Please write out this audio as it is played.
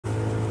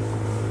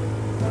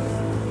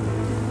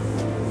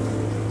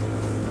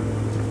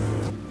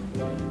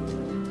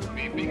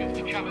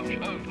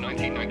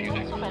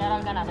Superar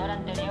al ganador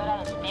anterior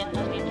a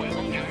 216.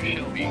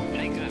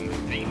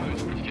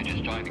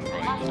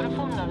 Más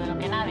profundo de lo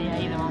que nadie ha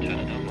ido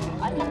antes.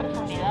 A esta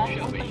profundidad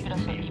es muy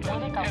peligroso y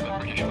puede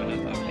causar...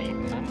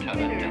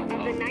 Winner of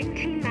the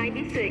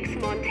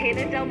 1996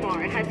 Montana Del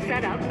Mar has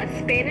set up a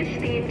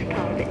Spanish-themed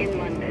pub in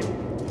London.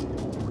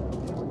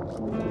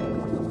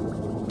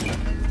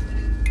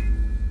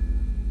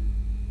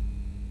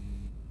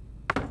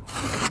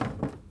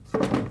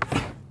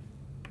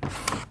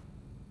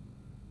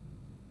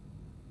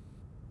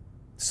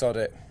 Sod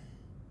it.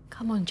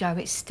 Come on, Joe,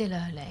 it's still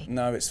early.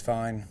 No, it's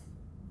fine.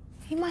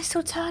 He might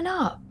still turn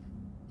up.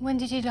 When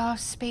did you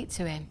last speak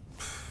to him?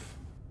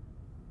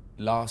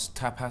 Last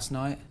tapas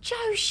night?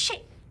 Joe,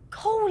 shit!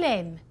 Call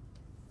him!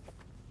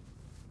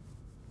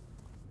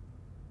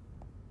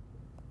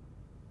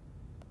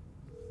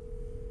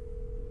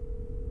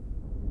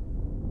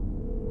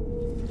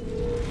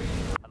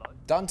 Hello?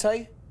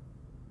 Dante?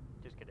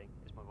 Just kidding,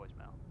 it's my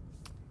voicemail.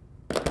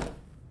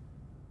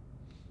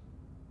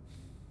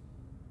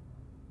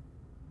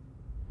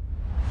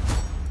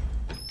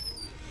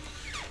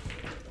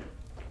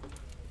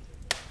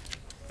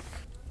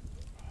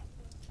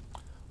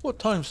 What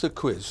time's the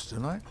quiz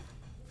tonight?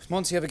 If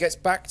Monty ever gets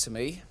back to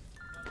me,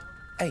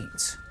 8.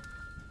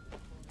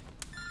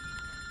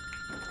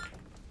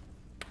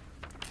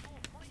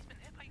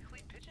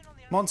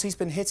 Monty's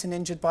been hit and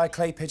injured by a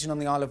clay pigeon on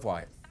the Isle of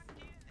Wight.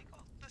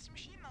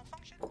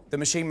 The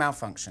machine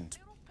malfunctioned.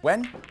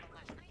 When?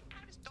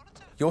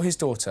 You're his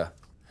daughter.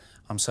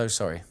 I'm so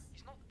sorry.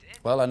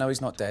 Well, I know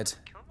he's not dead.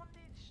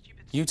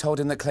 You told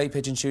him that clay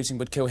pigeon shooting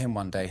would kill him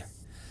one day.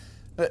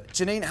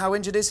 Janine, how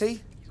injured is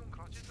he?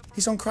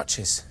 He's on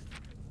crutches.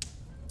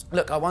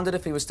 Look, I wondered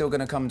if he was still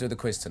going to come and do the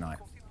quiz tonight.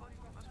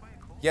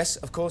 Yes,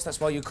 of course, that's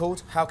why you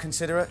called. How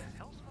considerate.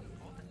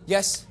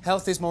 Yes,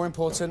 health is more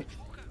important.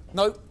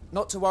 No,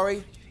 not to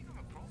worry.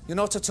 You're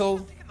not at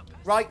all.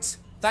 Right,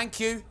 thank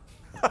you.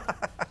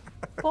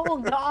 Poor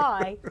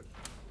guy.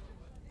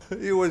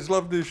 He always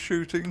loved his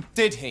shooting.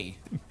 Did he?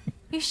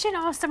 You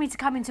shouldn't ask somebody to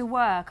come into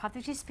work. I've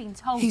just been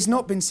told. He's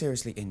not been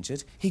seriously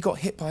injured. He got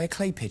hit by a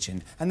clay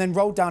pigeon and then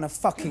rolled down a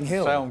fucking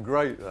hill. Sound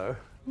great, though.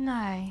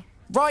 No.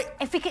 Right.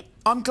 If we could...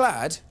 I'm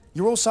glad.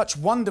 You're all such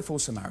wonderful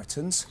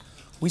Samaritans.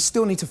 We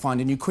still need to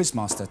find a new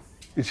quizmaster.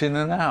 It's in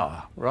an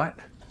hour, right?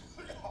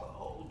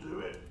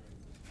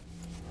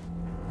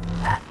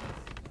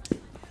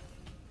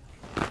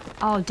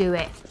 I'll do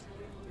it.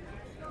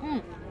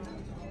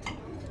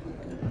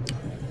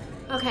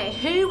 OK,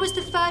 who was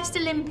the first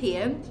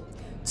Olympian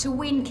to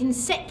win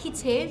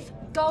consecutive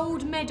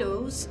gold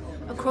medals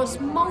across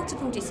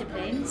multiple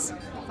disciplines?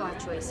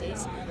 5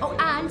 choices. Oh,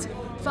 and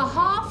for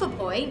half a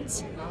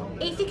point,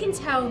 if you can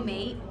tell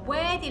me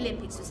where the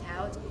Olympics was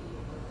held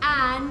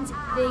and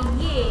the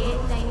year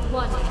they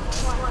won it.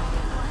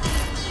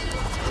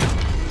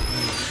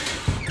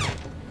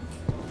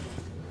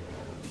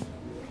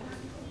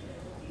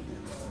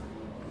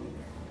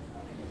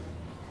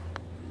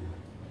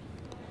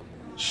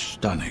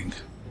 Stunning.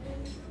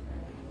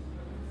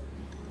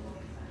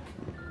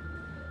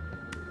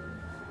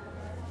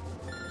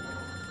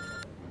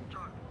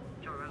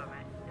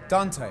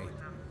 Dante.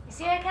 Is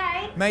he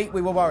OK? Mate,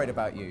 we were worried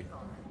about you.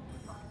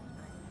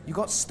 You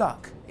got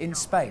stuck in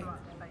Spain.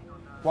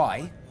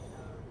 Why?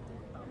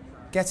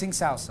 Getting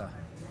salsa.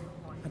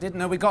 I didn't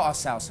know we got our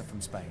salsa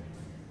from Spain.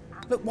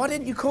 Look, why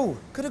didn't you call?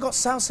 Could have got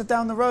salsa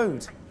down the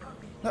road.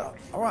 Look,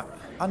 all right,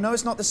 I know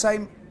it's not the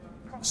same.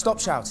 Stop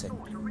shouting.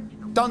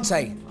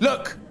 Dante,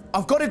 look,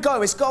 I've got to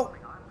go. It's go.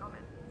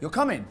 You're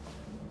coming?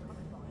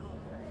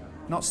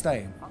 Not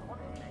staying.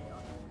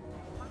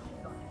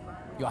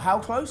 You're how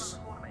close?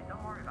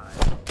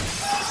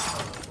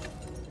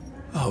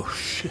 Oh,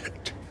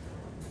 shit.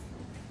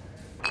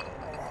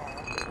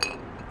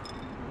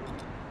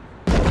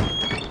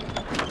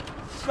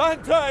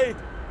 Dante!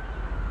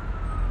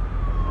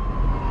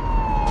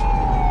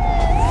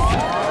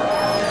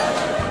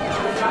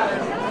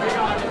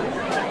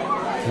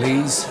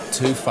 Please,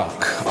 to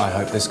fuck. I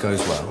hope this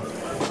goes well.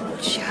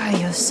 Joe,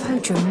 you're so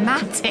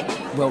dramatic.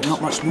 Well,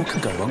 not much more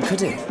could go wrong,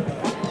 could it?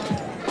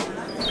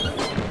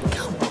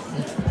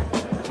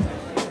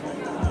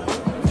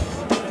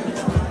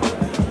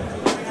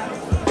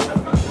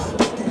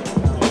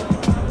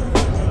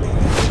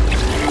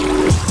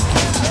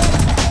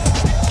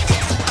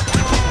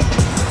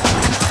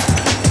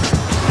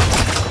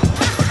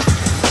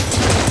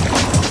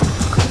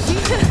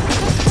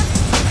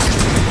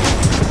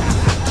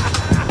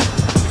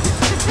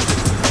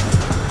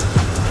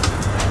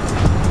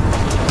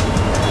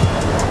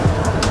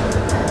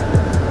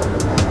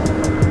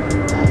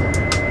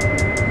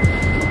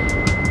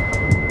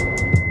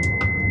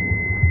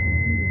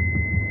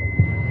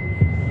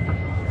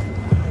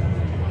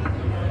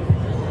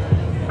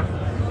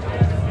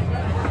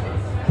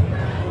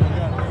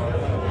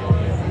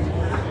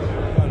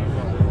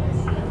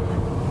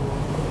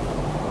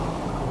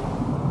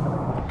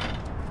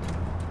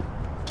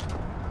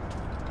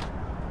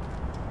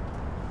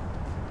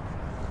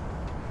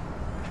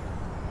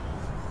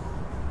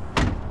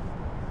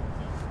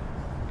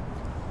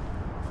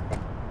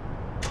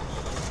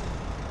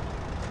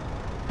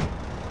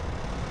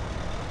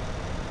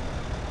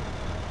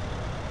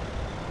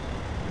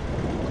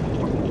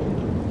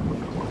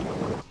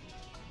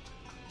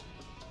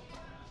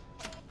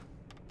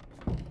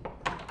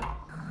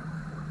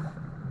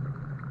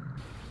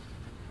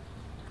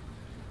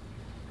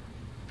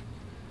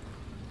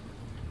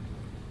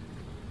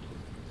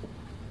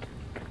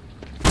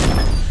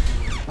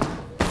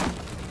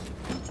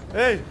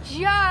 Hey!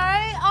 Joe,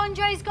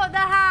 Andre's got the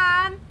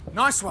ham.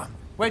 Nice one.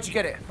 Where'd you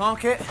get it?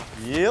 Market?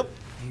 Yep.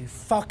 You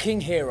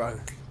fucking hero.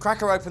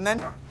 Crack her open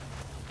then.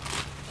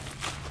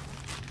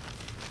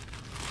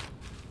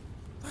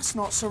 That's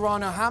not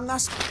Serrano ham,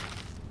 that's...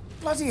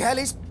 bloody hell,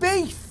 it's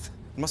beef!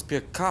 It must be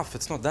a calf,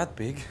 it's not that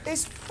big.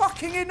 It's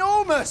fucking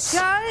enormous!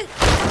 Joe!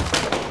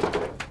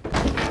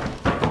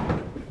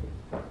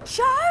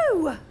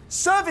 Joe!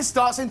 Service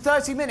starts in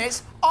 30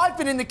 minutes. I've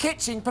been in the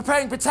kitchen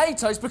preparing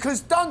potatoes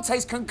because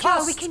Dante's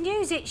concussed. Joe, we can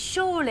use it,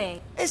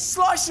 surely. It's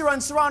slice your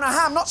own Serrano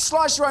ham, not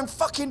slice your own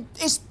fucking...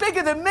 It's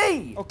bigger than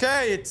me!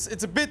 Okay,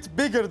 it's a bit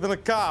bigger than a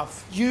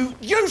calf. You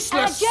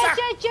useless sack...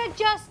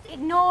 Just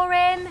ignore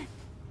him.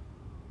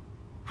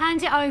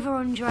 Hand it over,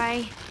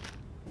 Andre.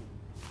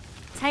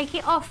 Take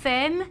it off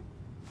him.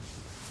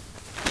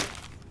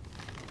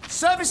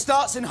 Service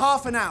starts in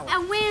half an hour.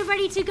 And we're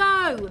ready to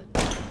go.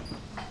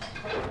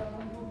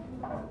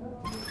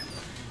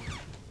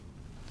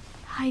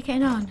 How you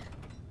getting on?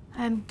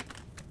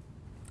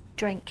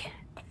 Drink.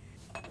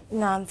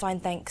 No, I'm fine,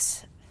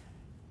 thanks.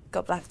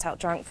 Got blacked out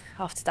drunk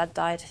after Dad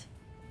died.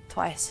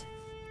 Twice.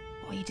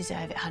 Well, you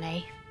deserve it,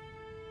 honey.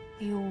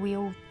 We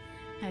all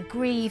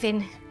grieve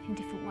in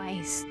different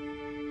ways.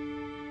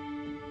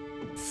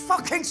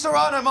 Fucking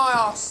Serrano, my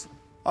ass!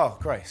 Oh,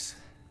 Grace.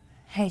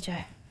 Hey,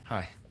 Joe.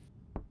 Hi.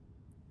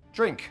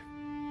 Drink.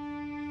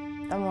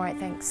 I'm all right,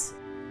 thanks.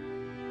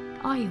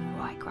 Are you all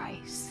right,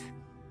 Grace?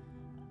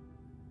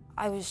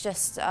 I was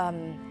just, I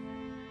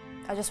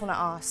just want to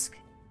ask.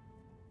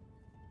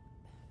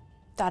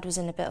 Dad was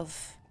in a bit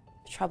of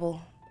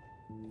trouble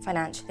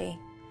financially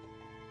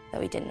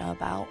that we didn't know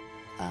about.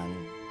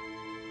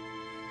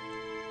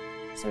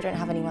 So we don't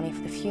have any money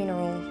for the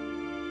funeral.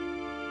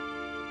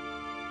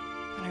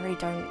 And I really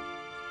don't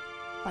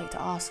like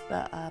to ask,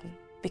 but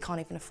we can't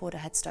even afford a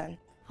headstone.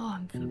 Oh,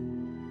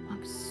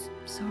 I'm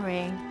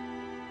sorry.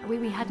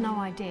 We had no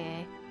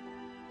idea.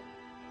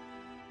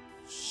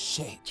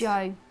 Shit.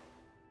 Joe.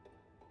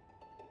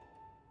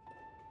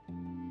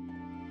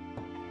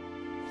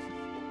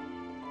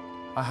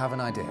 I have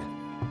an idea.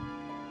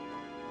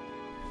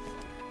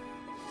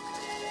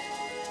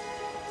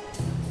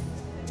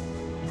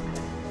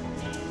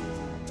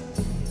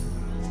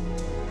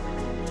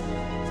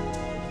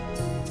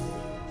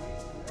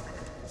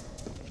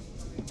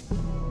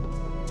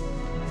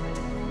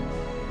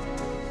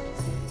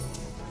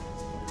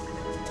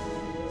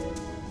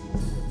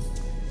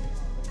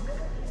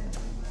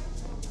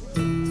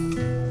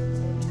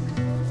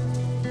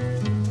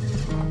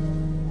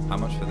 How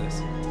much for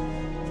this?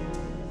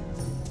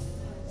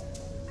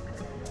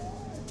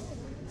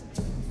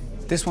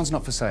 This one's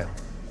not for sale.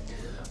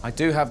 I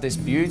do have this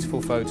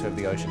beautiful photo of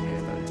the ocean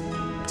here,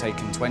 though,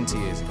 taken 20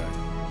 years ago.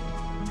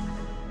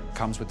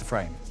 Comes with the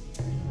frame.